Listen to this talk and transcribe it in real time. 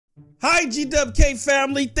Hi, GWK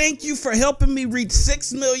family. Thank you for helping me reach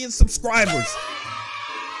 6 million subscribers.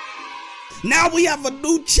 Now we have a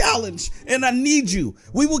new challenge, and I need you.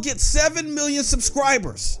 We will get 7 million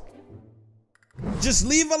subscribers. Just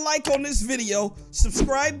leave a like on this video,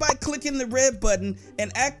 subscribe by clicking the red button,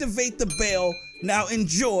 and activate the bell. Now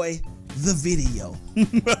enjoy the video.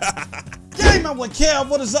 GamingWithKev,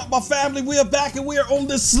 what is up, my family? We are back, and we are on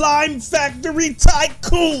the Slime Factory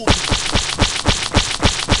Tycoon.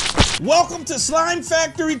 Welcome to Slime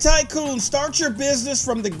Factory Tycoon. Start your business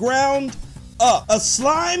from the ground up. A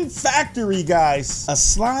slime factory, guys. A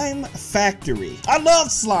slime factory. I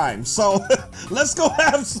love slime, so let's go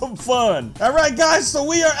have some fun. All right, guys, so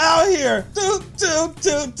we are out here. Be sure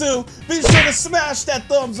to smash that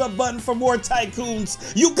thumbs up button for more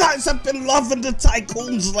tycoons. You guys have been loving the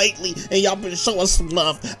tycoons lately, and y'all been showing some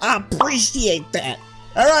love. I appreciate that.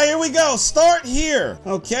 All right, here we go. Start here.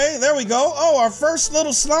 Okay, there we go. Oh, our first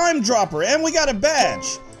little slime dropper, and we got a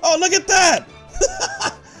badge. Oh, look at that.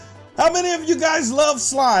 How many of you guys love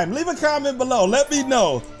slime? Leave a comment below. Let me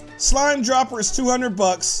know. Slime dropper is 200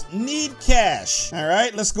 bucks. Need cash. All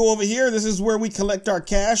right, let's go over here. This is where we collect our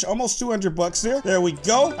cash. Almost 200 bucks here. There we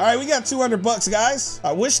go. All right, we got 200 bucks, guys.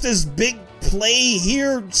 I wish this big play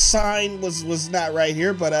here sign was not right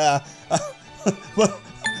here, but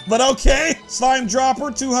but okay. Slime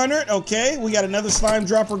dropper, 200. Okay, we got another slime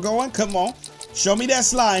dropper going. Come on. Show me that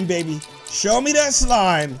slime, baby. Show me that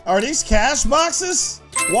slime. Are these cash boxes?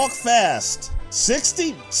 Walk fast.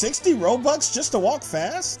 60 Robux just to walk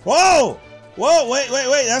fast? Whoa! Whoa, wait.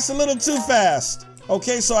 That's a little too fast.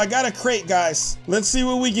 Okay, so I got a crate, guys. Let's see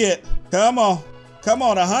what we get. Come on. Come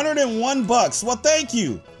on, 101 bucks. Well, thank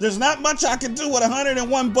you. There's not much I can do with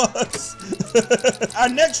 101 bucks. Our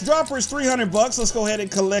next dropper is 300 bucks. Let's go ahead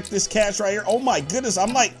and collect this cash right here. Oh my goodness,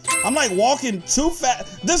 I'm like walking too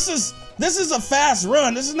fast. This is a fast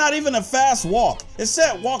run. This is not even a fast walk. It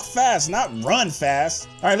said walk fast, not run fast.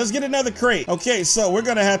 All right, let's get another crate. Okay, so we're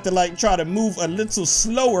gonna have to like try to move a little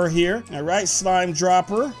slower here. All right, slime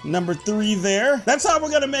dropper, number 3 there. That's how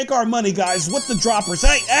we're gonna make our money, guys, with the droppers.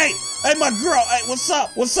 Hey, my girl. Hey, what's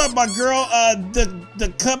up? What's up, my girl?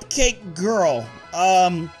 The cupcake girl.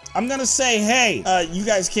 I'm gonna say hey. You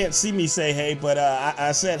guys can't see me say hey, but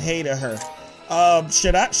I said hey to her.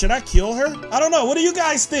 Should I kill her? I don't know. What do you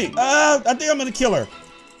guys think? I think I'm gonna kill her.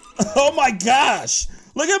 Oh my gosh.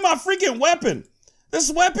 Look at my freaking weapon.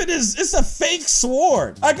 This weapon it's a fake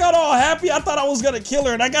sword. I got all happy. I thought I was gonna kill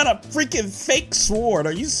her and I got a freaking fake sword.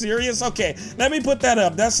 Are you serious? Okay, let me put that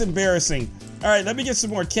up. That's embarrassing. All right, let me get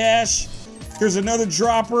some more cash. Here's another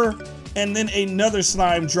dropper and then another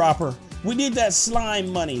slime dropper. We need that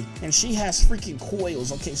slime money, and she has freaking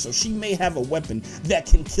coils. Okay, so she may have a weapon that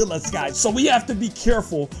can kill us, guys. So we have to be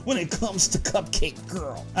careful when it comes to Cupcake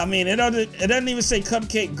Girl. I mean, it doesn't even say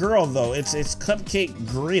Cupcake Girl though. It's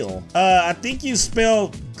Cupcake Grill. I think you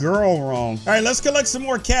spelled girl wrong. All right, let's collect some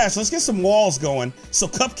more cash. Let's get some walls going so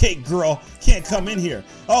Cupcake Girl can't come in here.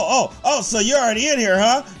 Oh, so you're already in here,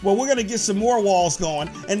 huh? Well, we're gonna get some more walls going,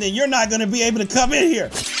 and then you're not gonna be able to come in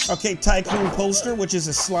here. Okay, tycoon poster, which is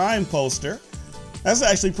a slime poster. That's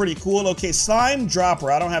actually pretty cool. Okay, slime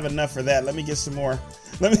dropper. I don't have enough for that. Let me get some more.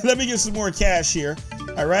 Let me get some more cash here.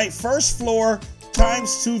 All right, first floor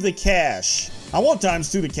times 2 the cash. I want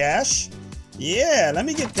times 2 the cash. Yeah, let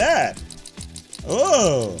me get that.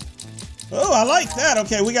 Oh, I like that.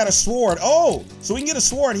 Okay, we got a sword. Oh, so we can get a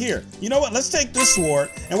sword here. You know what? Let's take this sword,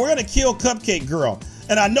 and we're gonna kill Cupcake Girl.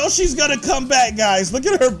 And I know she's gonna come back, guys. Look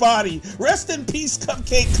at her body. Rest in peace,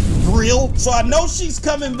 Cupcake Grill. So I know she's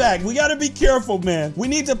coming back. We gotta be careful, man. We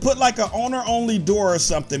need to put like an owner-only door or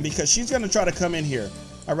something because she's gonna try to come in here.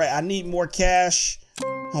 All right, I need more cash.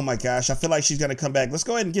 Oh my gosh, I feel like she's gonna come back. Let's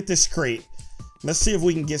go ahead and get this crate. Let's see if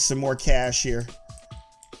we can get some more cash here.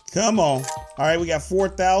 Come on. All right, we got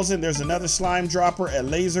 4,000. There's another slime dropper, a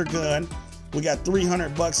laser gun. We got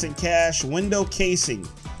 300 bucks in cash. Window casing.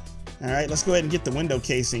 All right, let's go ahead and get the window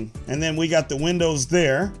casing. And then we got the windows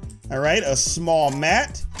there. All right, a small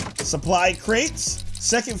mat, supply crates.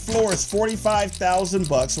 Second floor is 45,000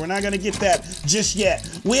 bucks. We're not gonna get that just yet.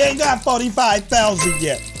 We ain't got 45,000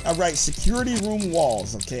 yet. All right, security room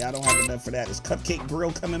walls. Okay, I don't have enough for that. Is Cupcake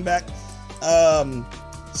Grill coming back?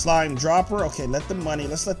 Slime dropper. Okay,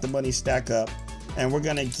 let's let the money stack up. And we're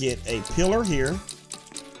gonna get a pillar here,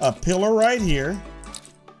 a pillar right here.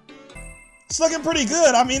 It's looking pretty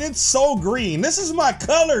good. I mean, it's so green. This is my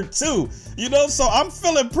color too, you know, so I'm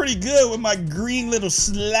feeling pretty good with my green little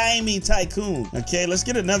slimy tycoon. Okay, let's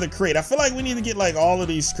get another crate. I feel like we need to get like all of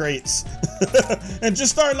these crates and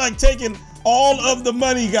just start like taking all of the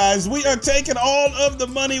money, guys. We are taking all of the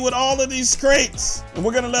money with all of these crates, and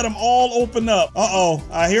we're gonna let them all open up. Uh-oh,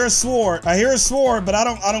 I hear a sword. I hear a sword, but I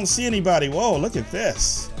don't see anybody. Whoa, look at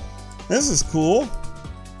this. This is cool.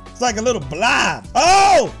 It's like a little blob.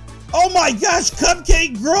 Oh! Oh my gosh,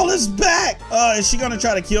 Cupcake Girl is back. Is she gonna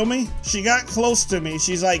try to kill me? She got close to me.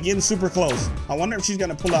 She's like getting super close. I wonder if she's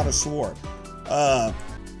gonna pull out her sword.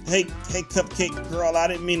 Hey, Cupcake Girl, I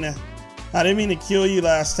didn't mean to kill you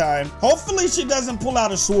last time. Hopefully she doesn't pull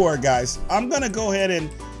out a sword, guys. I'm gonna go ahead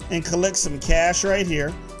and collect some cash right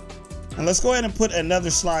here. And let's go ahead and put another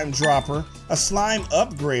slime dropper, a slime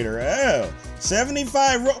upgrader. Oh,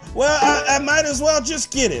 75, well, I might as well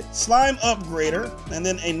just get it. Slime upgrader, and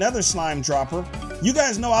then another slime dropper. You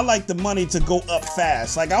guys know I like the money to go up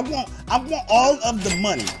fast. Like I want all of the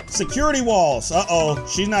money. Security walls, uh-oh,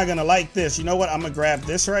 she's not gonna like this. You know what, I'm gonna grab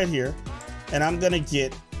this right here, and I'm gonna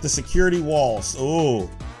get the security walls.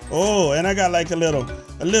 Oh, and I got like a little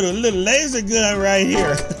laser gun right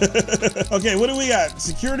here. Okay, what do we got?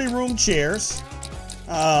 Security room chairs.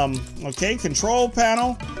 Okay, control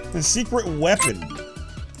panel and secret weapon.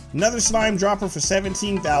 Another slime dropper for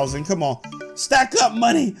 17,000. Come on, stack up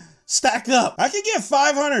money, stack up. I could get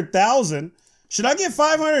 500,000. Should I get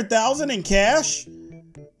 500,000 in cash?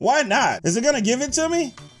 Why not? Is it gonna give it to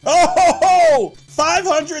me? Oh,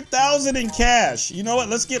 500,000 in cash. You know what?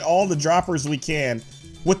 Let's get all the droppers we can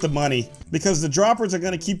with the money, because the droppers are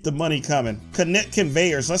gonna keep the money coming. Connect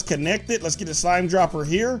conveyors. Let's connect it. Let's get a slime dropper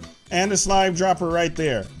here and a slime dropper right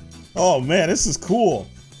there. Oh man, this is cool.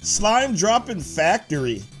 Slime dropping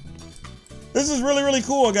factory. This is really, really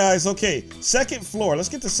cool, guys. Okay, second floor. Let's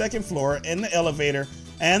get the second floor and the elevator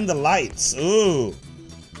and the lights. Ooh.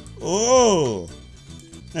 Ooh.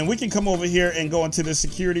 And we can come over here and go into the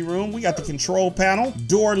security room. We got the control panel,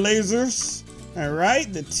 door lasers. All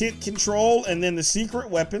right, the tint control, and then the secret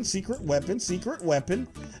weapon, secret weapon, secret weapon.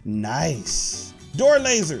 Nice. Door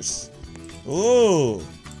lasers. Ooh.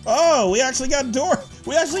 Oh, we actually got the door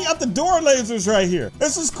lasers right here.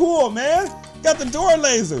 This is cool, man. Got the door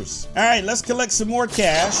lasers. All right, let's collect some more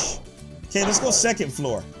cash. Okay, let's go second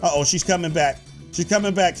floor. Uh-oh, she's coming back. She's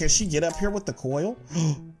coming back. Can she get up here with the coil?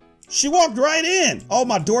 She walked right in. Oh,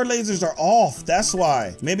 my door lasers are off. That's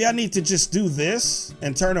why. Maybe I need to just do this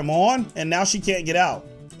and turn them on, and now she can't get out.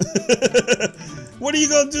 What are you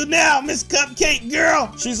gonna do now, Miss Cupcake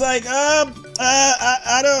Girl? She's like, I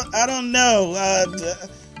don't know.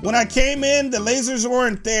 When I came in, the lasers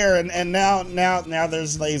weren't there, and now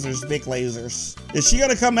there's lasers, big lasers. Is she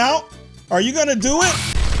gonna come out? Are you gonna do it?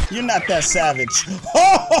 You're not that savage.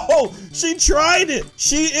 Oh, she tried it.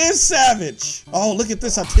 She is savage. Oh, look at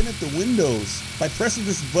this. I tinted the windows by pressing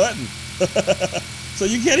this button. So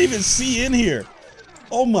you can't even see in here.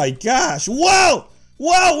 Oh my gosh. Whoa.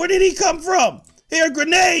 Whoa, where did he come from? Here,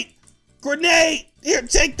 grenade. Grenade. Here,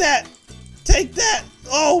 take that. Take that.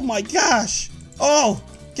 Oh my gosh. Oh,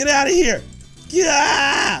 get out of here.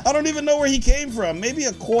 Yeah! I don't even know where he came from. Maybe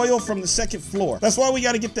a coil from the second floor. That's why we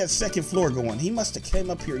got to get that second floor going. He must have came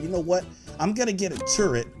up here. You know what? I'm going to get a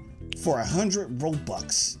turret for 100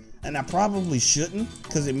 Robux. And I probably shouldn't,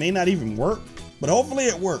 because it may not even work. But hopefully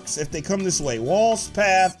it works if they come this way. Walls,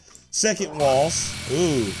 path, second walls.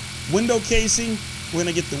 Ooh. Window casing. We're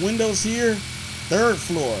going to get the windows here. Third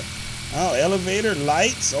floor. Oh, elevator,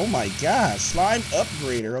 lights. Oh my gosh. Slime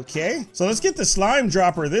upgrader. Okay. So let's get the slime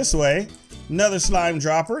dropper this way. Another slime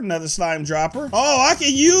dropper, another slime dropper. Oh, I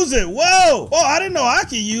can use it. Whoa. Oh, I didn't know I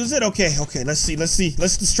could use it. Okay, let's see.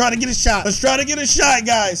 Let's try to get a shot. Let's try to get a shot,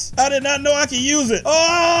 guys. I did not know I could use it.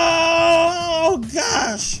 Oh,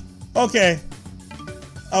 gosh. Okay.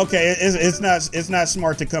 Okay, it's not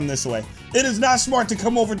smart to come this way. It is not smart to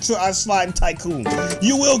come over to our slime tycoon.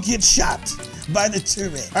 You will get shot by the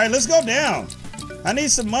turret. All right, let's go down. I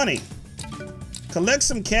need some money. Collect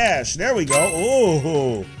some cash. There we go.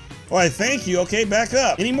 Oh. Why, thank you. Okay, back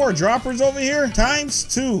up. Any more droppers over here?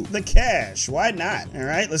 ×2 the cash. Why not? All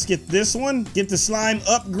right, let's get this one. Get the slime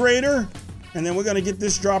upgrader. And then we're gonna get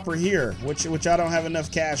this dropper here, which I don't have enough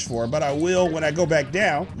cash for, but I will when I go back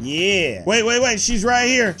down. Yeah. Wait. She's right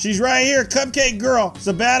here. She's right here. Cupcake Girl. It's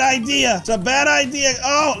a bad idea. It's a bad idea.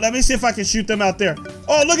 Oh, let me see if I can shoot them out there.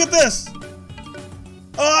 Oh, look at this.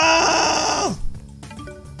 Oh!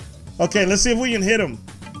 Okay, let's see if we can hit him.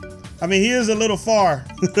 I mean, he is a little far.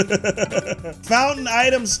 Fountain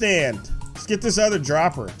item stand. Let's get this other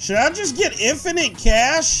dropper. Should I just get infinite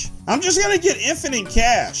cash? I'm just gonna get infinite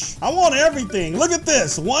cash. I want everything. Look at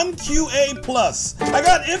this, 1 QA plus. I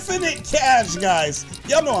got infinite cash, guys.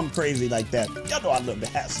 Y'all know I'm crazy like that. Y'all know I love to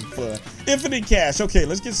have some fun. Infinite cash. Okay,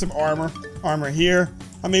 let's get some armor. Armor here.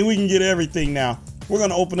 I mean, we can get everything now. We're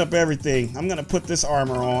gonna open up everything. I'm gonna put this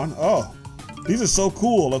armor on. Oh, These are so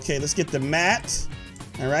cool. Okay, let's get the mat.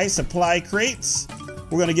 All right, supply crates.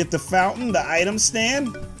 We're gonna get the fountain, the item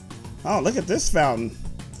stand. Oh, look at this fountain.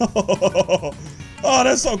 Oh,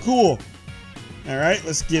 that's so cool. All right,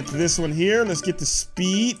 let's get this one here. Let's get the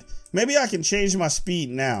speed. Maybe I can change my speed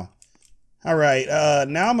now. All right,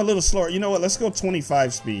 now I'm a little slower. You know what? Let's go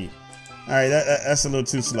 25 speed. All right, that's a little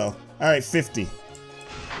too slow. All right, 50.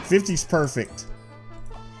 50's perfect.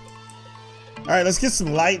 All right, let's get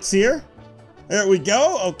some lights here. There we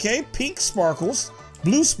go. Okay, pink sparkles,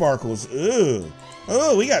 blue sparkles. Ooh,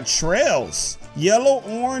 oh, we got trails. Yellow,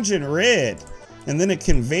 orange, and red. And then a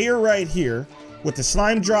conveyor right here with the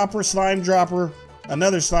slime dropper,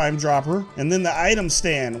 another slime dropper, and then the item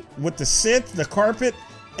stand with the Sith, the carpet,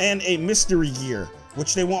 and a mystery gear,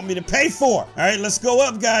 which they want me to pay for. All right, let's go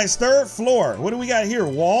up, guys. 3rd floor. What do we got here?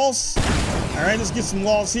 Walls. All right, let's get some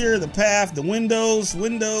walls here. The path, the windows,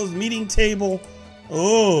 meeting table.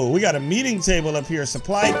 Oh, we got a meeting table up here.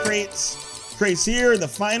 Supply crates here. The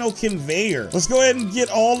final conveyor. Let's go ahead and get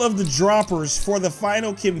all of the droppers for the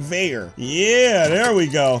final conveyor. Yeah, there we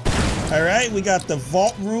go. All right, we got the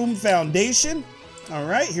vault room foundation. All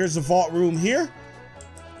right, here's the vault room here.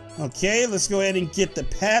 Okay, let's go ahead and get the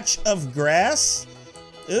patch of grass.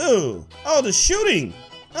 Ooh, oh, the shooting.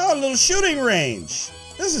 Oh, a little shooting range.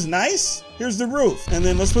 This is nice. Here's the roof. And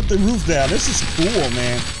then let's put the roof down. This is cool,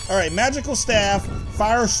 man. All right, magical staff,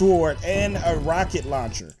 fire sword, and a rocket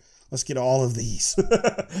launcher. Let's get all of these.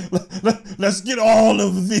 Let's get all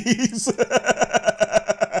of these.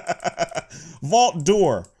 Vault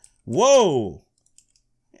door. Whoa.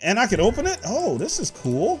 And I can open it? Oh, this is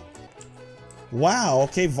cool. Wow,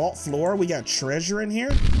 okay, vault floor. We got treasure in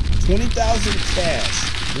here. 20,000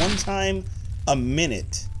 cash. One time a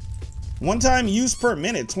minute. One time use per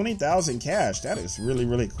minute. 20,000 cash. That is really,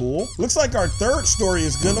 really cool. Looks like our 3rd story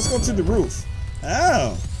is good. Let's go to the roof.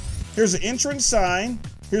 Oh, here's the entrance sign.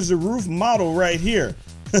 Here's the roof model right here.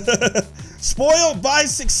 Spoiled by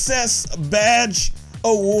Success Badge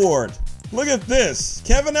Award. Look at this.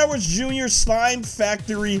 Kevin Edwards Jr. Slime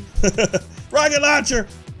Factory rocket launcher.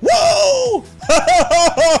 Whoa!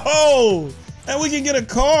 And we can get a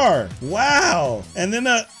car. Wow. And then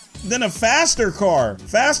a faster car.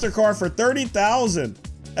 Faster car for 30,000.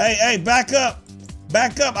 Hey, back up.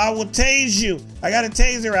 Back up. I will tase you. I got a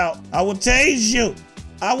taser out. I will tase you.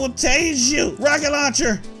 I will tase you. Rocket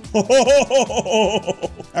launcher.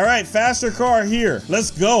 All right, faster car here.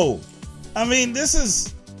 Let's go. I mean,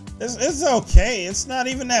 it's okay. It's not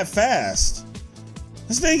even that fast.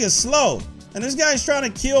 This thing is slow. And this guy's trying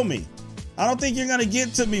to kill me. I don't think you're gonna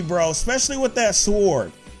get to me, bro, especially with that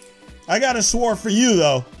sword. I got a sword for you,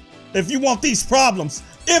 though. If you want these problems.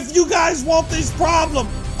 If you guys want these problems,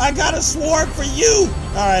 I got a sword for you.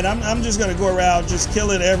 All right, I'm just gonna go around just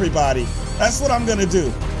killing everybody. That's what I'm gonna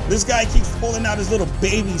do. This guy keeps pulling out his little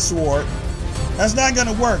baby sword. That's not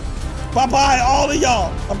gonna work. Bye-bye, all of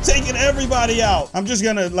y'all. I'm taking everybody out. I'm just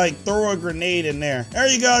gonna, like, throw a grenade in there. There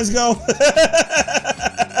you guys go.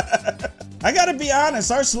 I gotta be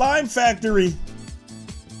honest, our slime factory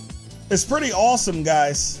is pretty awesome,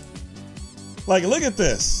 guys. Like, look at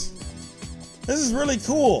this. This is really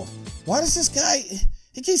cool. Why does this guy,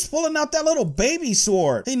 he keeps pulling out that little baby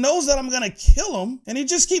sword? He knows that I'm gonna kill him, and he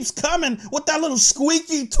just keeps coming with that little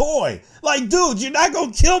squeaky toy. Like, dude, you're not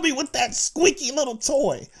gonna kill me with that squeaky little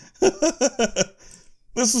toy.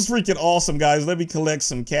 This is freaking awesome, guys. Let me collect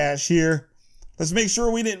some cash here. Let's make sure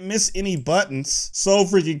we didn't miss any buttons. So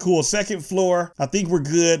freaking cool. 2nd floor. I think we're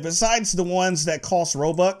good. Besides the ones that cost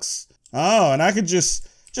Robux. Oh, and I could just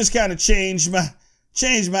kind of change my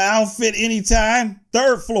outfit anytime.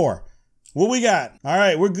 3rd floor. What we got? All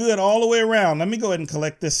right, we're good all the way around. Let me go ahead and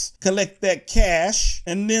collect that cash.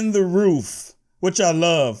 And then the roof, which I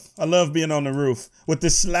love. I love being on the roof with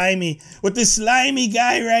this slimy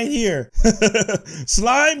guy right here.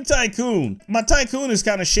 Slime Tycoon. My Tycoon is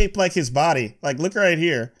kind of shaped like his body. Like, look right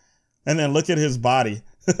here. And then look at his body.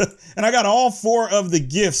 And I got all 4 of the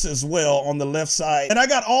gifts as well on the left side. And I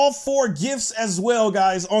got all 4 gifts as well,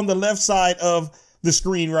 guys, on the left side of the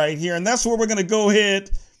screen right here. And that's where we're going to go ahead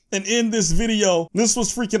and end this video. This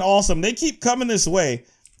was freaking awesome. They keep coming this way.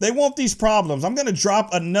 They want these problems. I'm going to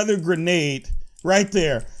drop another grenade right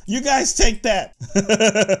there. You guys take that.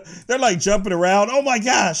 They're like jumping around. Oh my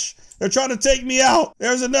gosh. They're trying to take me out.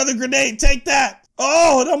 There's another grenade. Take that.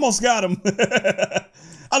 Oh, it almost got him.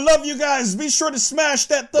 I love you guys. Be sure to smash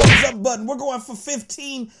that thumbs up button. We're going for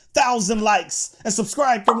 15,000 likes. And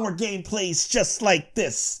subscribe for more gameplays just like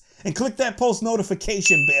this. And click that post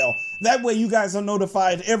notification bell. That way you guys are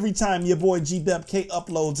notified every time your boy GWK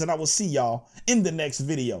uploads. And I will see y'all in the next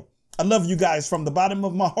video. I love you guys from the bottom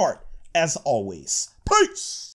of my heart. As always, peace.